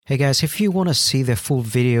Hey guys, if you want to see the full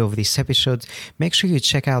video of this episode, make sure you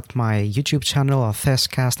check out my YouTube channel or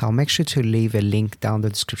ThirstCast. I'll make sure to leave a link down in the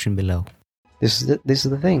description below. This is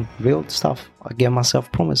the thing, real stuff. I gave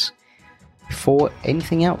myself promise before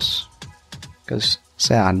anything else. Because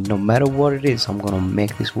no matter what it is, I'm going to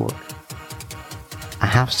make this work. I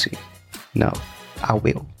have to. No, I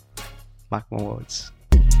will. Mark my words.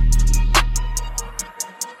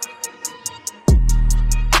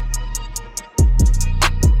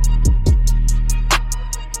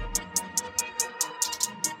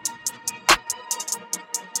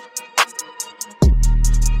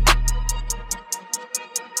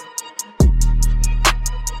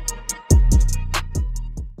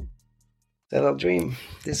 That's a dream.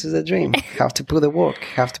 This is a dream. Have to put the work.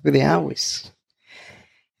 Have to put the hours.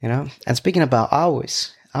 You know? And speaking about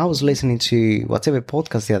hours, I was listening to whatever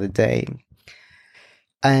podcast the other day,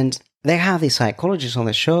 and they have this psychologist on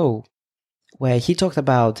the show where he talked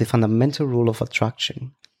about the fundamental rule of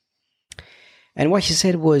attraction. And what he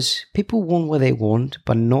said was, people want what they want,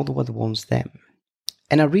 but not what wants them.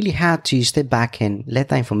 And I really had to step back and let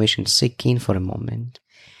that information sink in for a moment.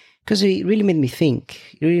 Because it really made me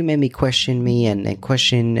think. It really made me question me and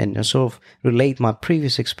question and sort of relate my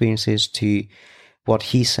previous experiences to what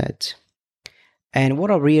he said. And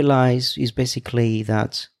what I realized is basically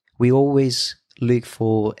that we always look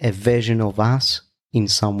for a version of us in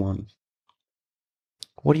someone.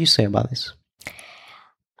 What do you say about this?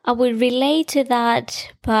 I would relate to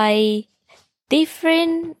that by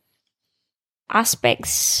different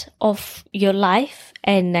aspects of your life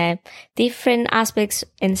and different aspects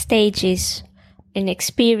and stages and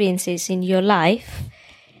experiences in your life,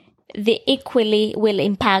 they equally will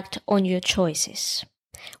impact on your choices.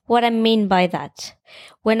 What I mean by that,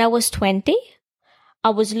 when I was 20, I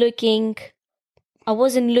wasn't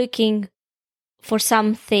looking for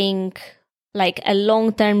something like a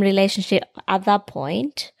long-term relationship at that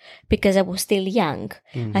point because I was still young.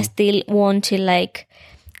 Mm-hmm. I still want to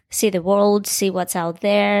see the world, see what's out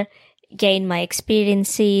there, gain my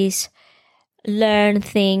experiences, learn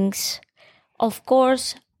things. Of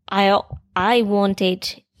course, I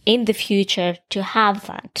wanted in the future to have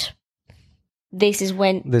that. This is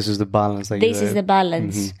the balance. This is the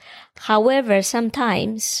balance. Mm-hmm. However,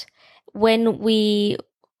 sometimes when we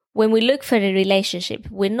look for a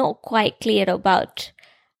relationship, we're not quite clear about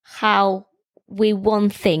how we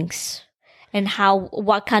want things and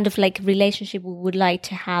what kind of relationship we would like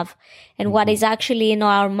to have, and what is actually in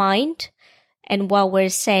our mind and what we're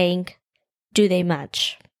saying, do they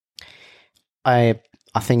match? I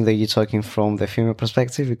think that you're talking from the female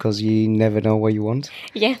perspective because you never know what you want.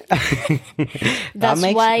 Yeah. That's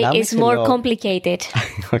why it's more complicated.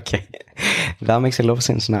 Okay. That makes a lot of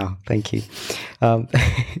sense now. Thank you.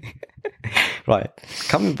 Right.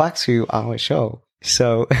 Coming back to our show.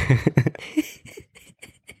 So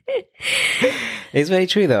it's very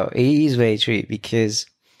true though. It is very true because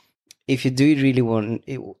if you do really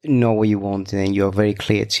know what you want, then you're very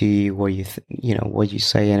clear to what what you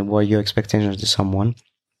say and what your expectations to someone.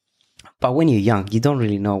 But when you're young, you don't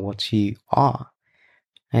really know what you are,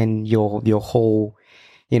 and your whole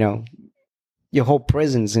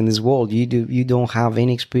presence in this world. You don't have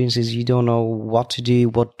any experiences. You don't know what to do,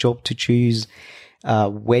 what job to choose.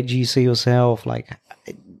 Where do you see yourself?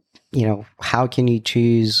 How can you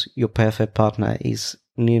choose your perfect partner is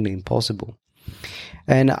nearly impossible.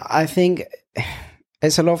 And I think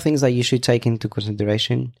there's a lot of things that you should take into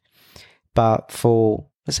consideration. But for,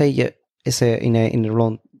 let's say, in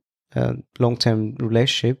a long-term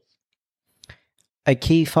relationship, a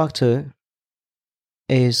key factor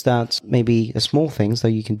is that maybe small things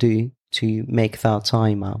that you can do to make that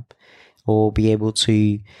time up, or be able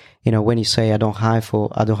to, when you say I don't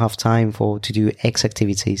have time to do X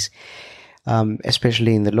activities,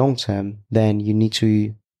 especially in the long term, then you need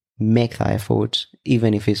to make that effort,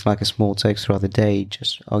 even if it's a small text throughout the day,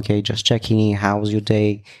 just checking in, how was your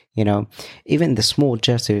day, even the small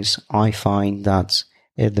gestures, I find that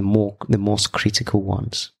are the most critical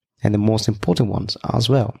ones and the most important ones as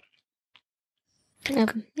well.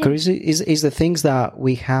 Because it's the things that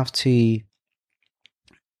we have to,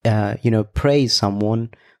 praise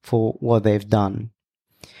someone for what they've done.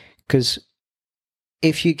 Because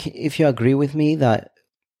if you agree with me that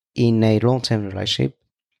in a long-term relationship,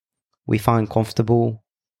 we find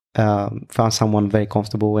someone very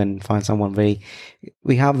comfortable and find someone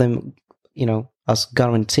we have them, as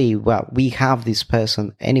guarantee, well, we have this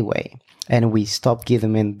person anyway, and we stop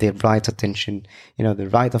giving them the right attention, the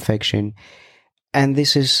right affection. And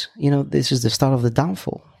this is the start of the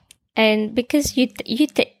downfall. And because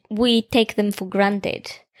we take them for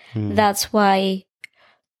granted, that's why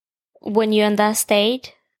when you're in that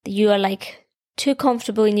state, you are like too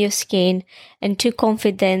comfortable in your skin and too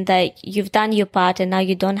confident that you've done your part and now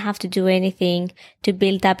you don't have to do anything to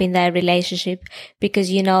build up in that relationship because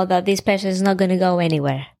you know that this person is not going to go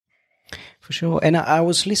anywhere. For sure. And I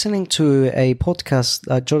was listening to a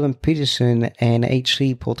podcast, Jordan Peterson and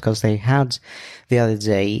H3 podcast they had the other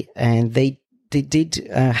day, and they did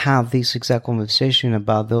have this exact conversation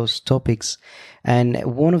about those topics. And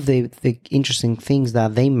one of the interesting things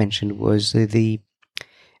that they mentioned was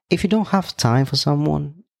if you don't have time for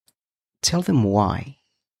someone, tell them why.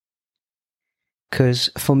 Because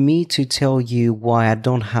for me to tell you why I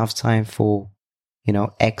don't have time for,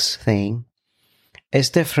 X thing, it's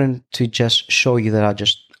different to just show you that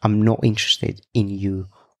I'm not interested in you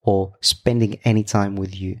or spending any time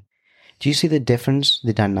with you. Do you see the difference,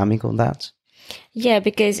 the dynamic of that? Yeah,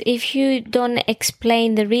 because if you don't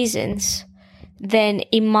explain the reasons, then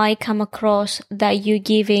it might come across that you're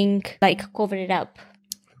giving, like, cover it up.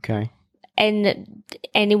 Okay. And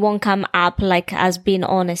it won't come up like as being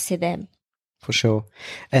honest to them. For sure.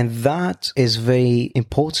 And that is very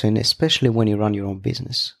important, especially when you run your own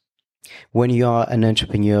business. When you are an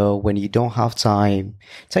entrepreneur, when you don't have time.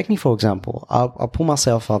 Take me, for example. I'll put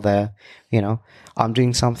myself out there. I'm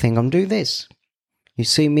doing something. I'm doing this. You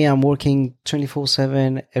see me, I'm working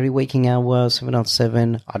 24/7, every waking hour, 7 out of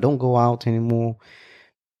 7. I don't go out anymore.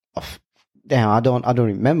 Damn, I don't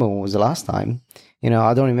remember when was the last time.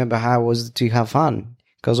 I don't remember how it was to have fun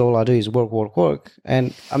because all I do is work.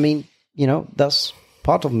 And I mean, that's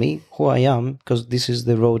part of me, who I am, because this is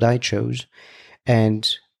the road I chose. And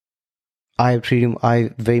I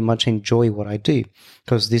very much enjoy what I do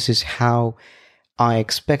because this is how I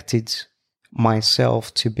expected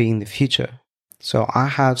myself to be in the future. So I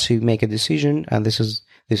had to make a decision, and this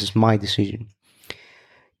is my decision.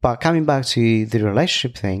 But coming back to the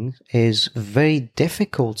relationship thing, is very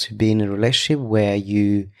difficult to be in a relationship where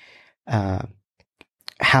you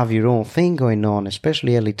have your own thing going on,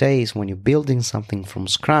 especially early days when you're building something from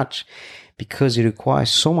scratch, because it requires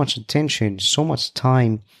so much attention, so much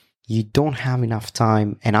time. You don't have enough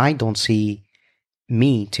time, and I don't see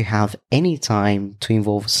me to have any time to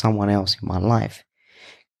involve someone else in my life.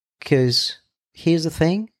 Because here's the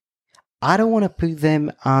thing, I don't want to put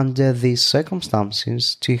them under these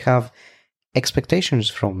circumstances to have expectations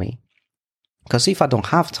from me. Because if I don't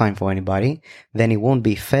have time for anybody, then it won't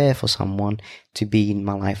be fair for someone to be in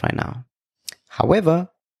my life right now. However,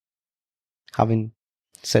 having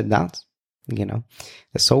said that,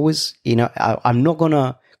 there's always, I'm not going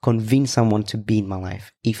to convince someone to be in my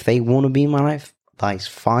life. If they want to be in my life, that is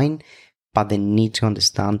fine, but they need to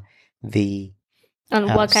understand the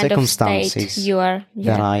what kind of state you are.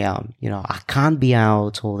 Yeah. That I am. I can't be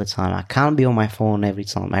out all the time. I can't be on my phone every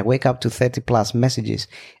time. I wake up to 30 plus messages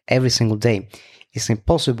every single day. It's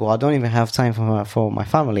impossible. I don't even have time for my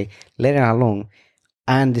family, let alone.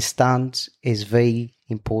 I understand it's very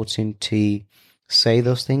important to say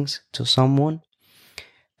those things to someone.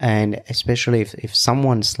 And especially if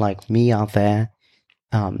someone's like me out there,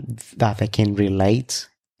 that they can relate,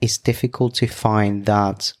 it's difficult to find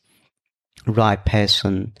that right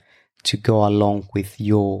person to go along with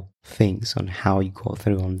your things on how you go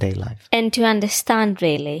through on day life. And to understand,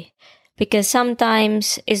 really, because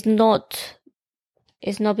sometimes it's not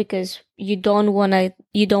because you don't want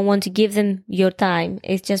to give them your time.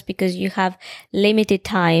 It's just because you have limited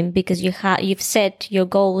time, because you've set your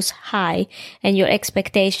goals high and your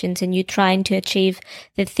expectations, and you're trying to achieve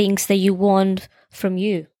the things that you want from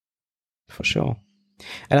you. For sure.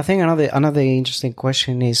 And I think another interesting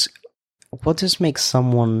question is, what does make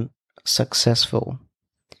someone successful?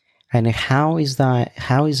 And how is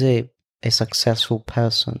a successful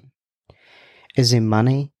person? Is it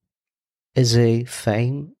money? Is it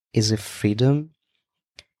fame? Is it freedom?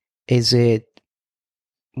 Is it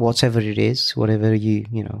whatever it is, whatever you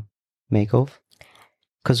make of?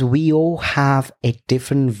 Because we all have a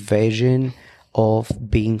different version of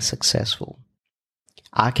being successful.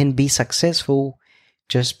 I can be successful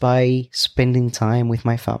just by spending time with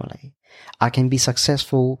my family. I can be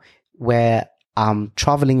successful where I'm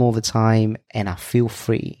traveling all the time and I feel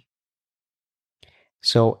free.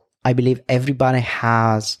 So I believe everybody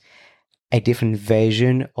has a different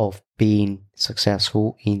version of being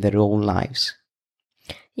successful in their own lives.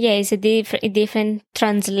 Yeah, it's a different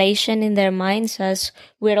translation in their minds, as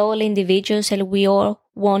we're all individuals and we all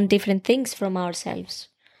want different things from ourselves.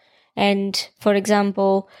 And for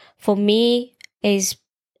example, for me is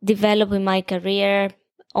developing my career,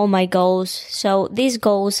 all my goals. So these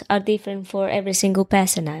goals are different for every single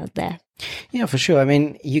person out there. Yeah, for sure. I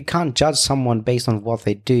mean, you can't judge someone based on what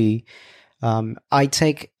they do. I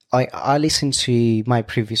take I listen to my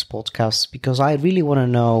previous podcasts because I really want to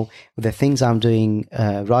know the things I'm doing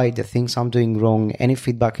right, the things I'm doing wrong. Any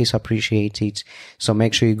feedback is appreciated. So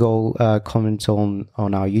make sure you go comment on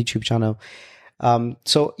our YouTube channel.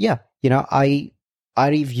 So yeah, I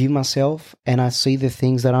review myself and I see the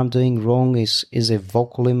things that I'm doing wrong is a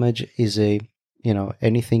vocal image, is a,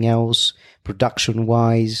 anything else production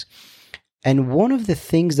wise. And one of the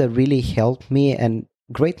things that really helped me, and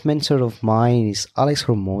great mentor of mine, is Alex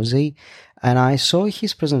Hormozi. And I saw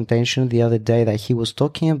his presentation the other day that he was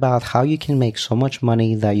talking about how you can make so much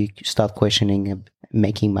money that you start questioning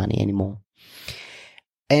making money anymore.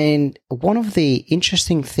 And one of the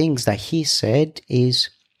interesting things that he said is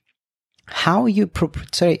how you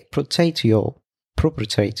protect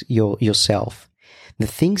yourself, the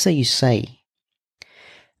things that you say.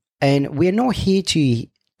 And we're not here to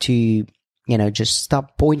just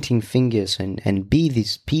stop pointing fingers and be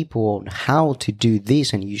these people on how to do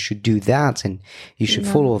this and you should do that and you should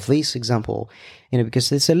follow this example, because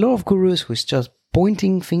there's a lot of gurus who's just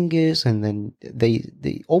pointing fingers and then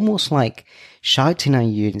they almost like shouting at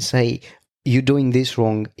you and say, you're doing this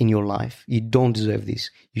wrong in your life. You don't deserve this.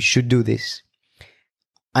 You should do this.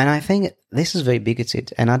 And I think this is very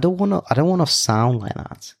bigoted and I don't want to sound like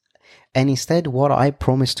that. And instead, what I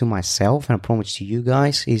promise to myself and I promise to you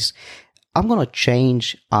guys is I'm going to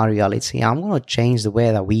change our reality. I'm going to change the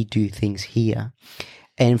way that we do things here.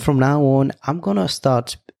 And from now on, I'm going to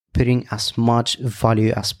start putting as much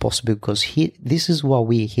value as possible because this is what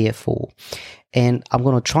we're here for. And I'm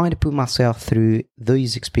going to try to put myself through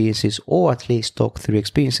those experiences or at least talk through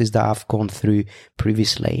experiences that I've gone through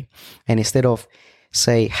previously. And instead of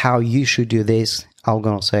say how you should do this, I'm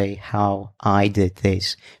going to say how I did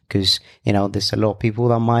this because, there's a lot of people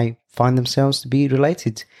that might find themselves to be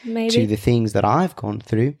related to the things that I've gone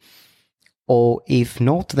through. Or if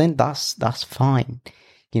not, then that's fine.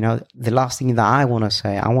 The last thing that I want to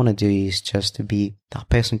say, I want to do is just to be that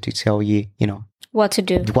person to tell you, what to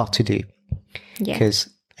do. Yeah. Because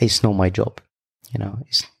it's not my job.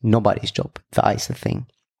 It's nobody's job. That is the thing.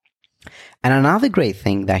 And another great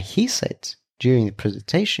thing that he said during the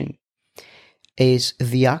presentation is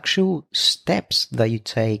the actual steps that you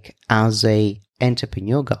take as a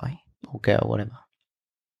entrepreneur guy or girl, whatever.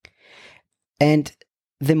 And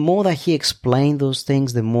the more that he explained those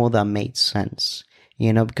things, the more that made sense.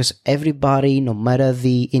 Because everybody, no matter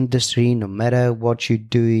the industry, no matter what you're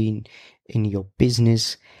doing in your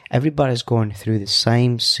business, everybody's going through the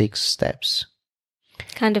same 6 steps.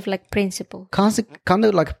 Kind of like principles. Kind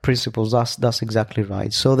of like principles. That's exactly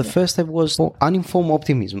right. So the first step was uninformed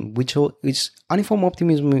optimism, which uninformed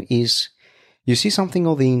optimism is you see something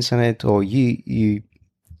on the internet or you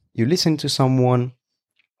listen to someone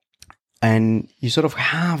and you sort of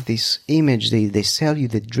have this image. They sell you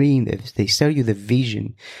the dream. They sell you the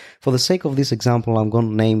vision. For the sake of this example, I'm going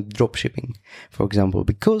to name dropshipping, for example,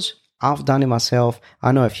 because I've done it myself.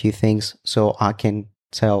 I know a few things, so I can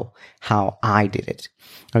tell how I did it.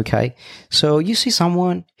 Okay, so you see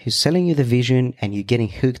someone who's selling you the vision and you're getting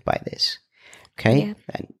hooked by this. Okay,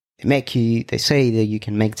 and they say that you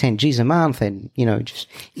can make 10 G's a month and just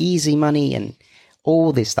easy money and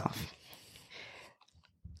all this stuff.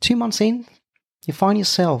 2 months in, you find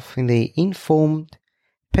yourself in the informed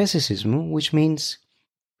pessimism, which means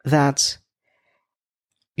that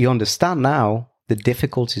you understand now the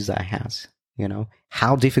difficulties that it has.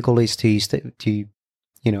 How difficult it is to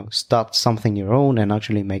start something your own and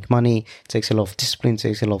actually make money. It takes a lot of discipline,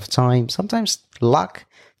 takes a lot of time. Sometimes luck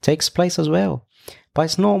takes place as well.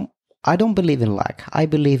 But I don't believe in luck. I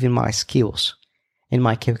believe in my skills, in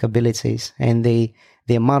my capabilities, and the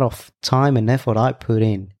amount of time and effort I put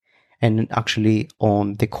in, and actually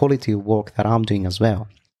on the quality of work that I'm doing as well.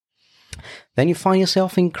 Then you find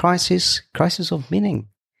yourself in crisis of meaning.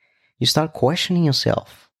 You start questioning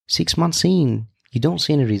yourself. 6 months in, you don't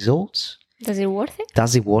see any results. Does it worth it?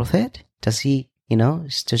 Does he,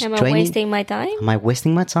 it's just Am draining. I wasting my time? Am I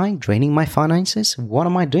wasting my time? Draining my finances? What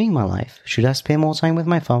am I doing in my life? Should I spend more time with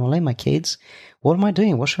my family, my kids? What am I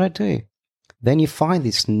doing? What should I do? Then you find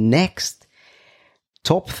this next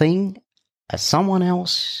top thing as someone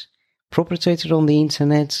else perpetrated on the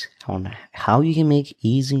internet on how you can make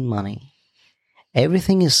easy money.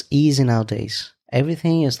 Everything is easy nowadays.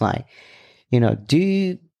 Everything is like,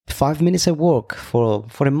 do 5 minutes at work for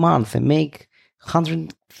a month and make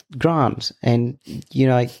 100 grand and,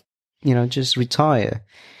 just retire.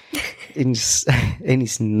 And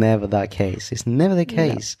it's never that case. It's never the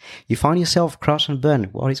case. No. You find yourself crash and burn.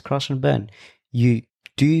 What is crash and burn? You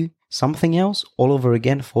do something else all over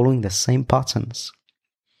again, following the same patterns.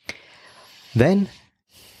 Then,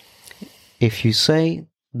 if you say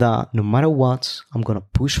that no matter what, I'm going to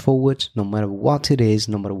push forward, no matter what it is,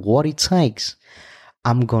 no matter what it takes.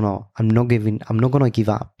 I'm not going to give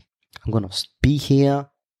up. I'm going to be here,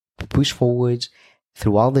 push forward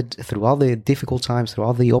throughout the difficult times,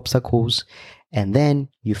 throughout the obstacles. And then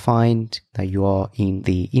you find that you are in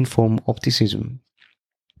the informed optimism.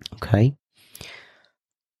 Okay.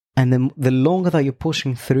 And then the longer that you're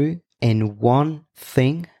pushing through in one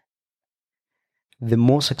thing, the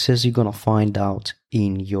more success you're going to find out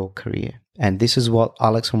in your career. And this is what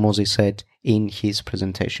Alex Hormozi said in his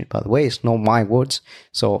presentation. By the way, it's not my words.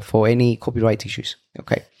 So for any copyright issues,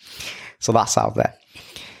 okay. So that's out there.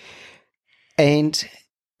 And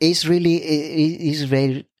it's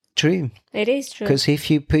very true. It is true. Because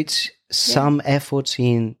if you put some efforts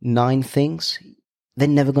in 9 things, they're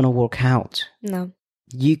never going to work out. No.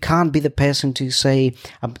 You can't be the person to say,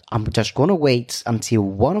 I'm just going to wait until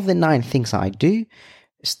one of the 9 things I do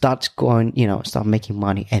start making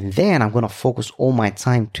money. And then I'm going to focus all my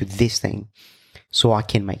time to this thing so I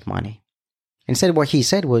can make money. Instead, what he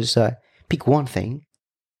said was pick one thing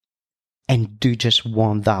and do just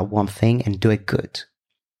that one thing and do it good.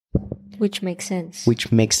 Which makes sense.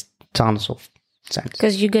 Which makes tons of sense.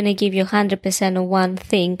 Because you're going to give your 100% on one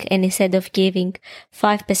thing, and instead of giving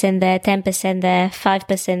 5% there, 10% there,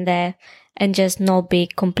 5% there, and just not be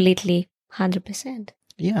completely 100%.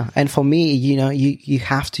 Yeah. And for me, you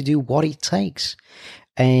have to do what it takes.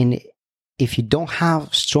 And if you don't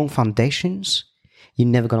have strong foundations, you're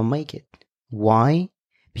never going to make it. Why?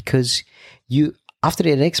 Because after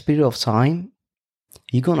the next period of time,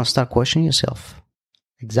 you're going to start questioning yourself.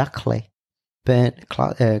 Exactly.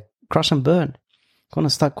 Crash and burn. Going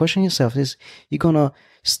to start questioning yourself. You're going to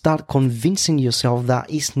start convincing yourself that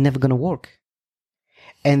it's never going to work.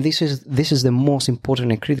 And this is the most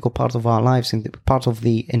important and critical part of our lives, and part of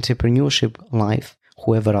the entrepreneurship life,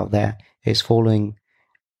 whoever out there is following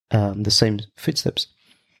the same footsteps.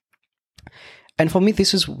 And for me,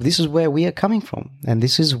 this is where we are coming from, and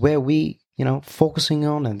this is where we focusing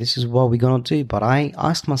on, and this is what we're going to do. But I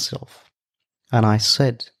asked myself, and I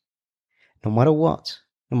said, no matter what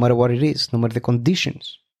it is, no matter the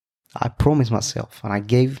conditions, I promised myself, and I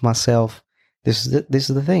gave myself, this is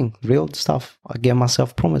the thing, real stuff. I gave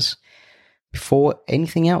myself promise before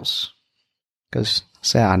anything else. Because I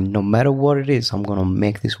said, no matter what it is, I'm going to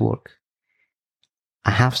make this work.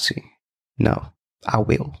 I have to. No, I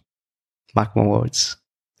will. Mark my words.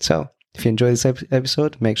 So, if you enjoyed this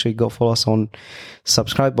episode, make sure you go follow us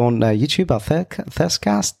subscribe on YouTube at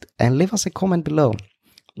ThirstCast, and leave us a comment below.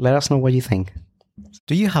 Let us know what you think.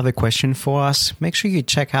 Do you have a question for us? Make sure you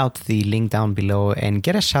check out the link down below and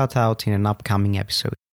get a shout out in an upcoming episode.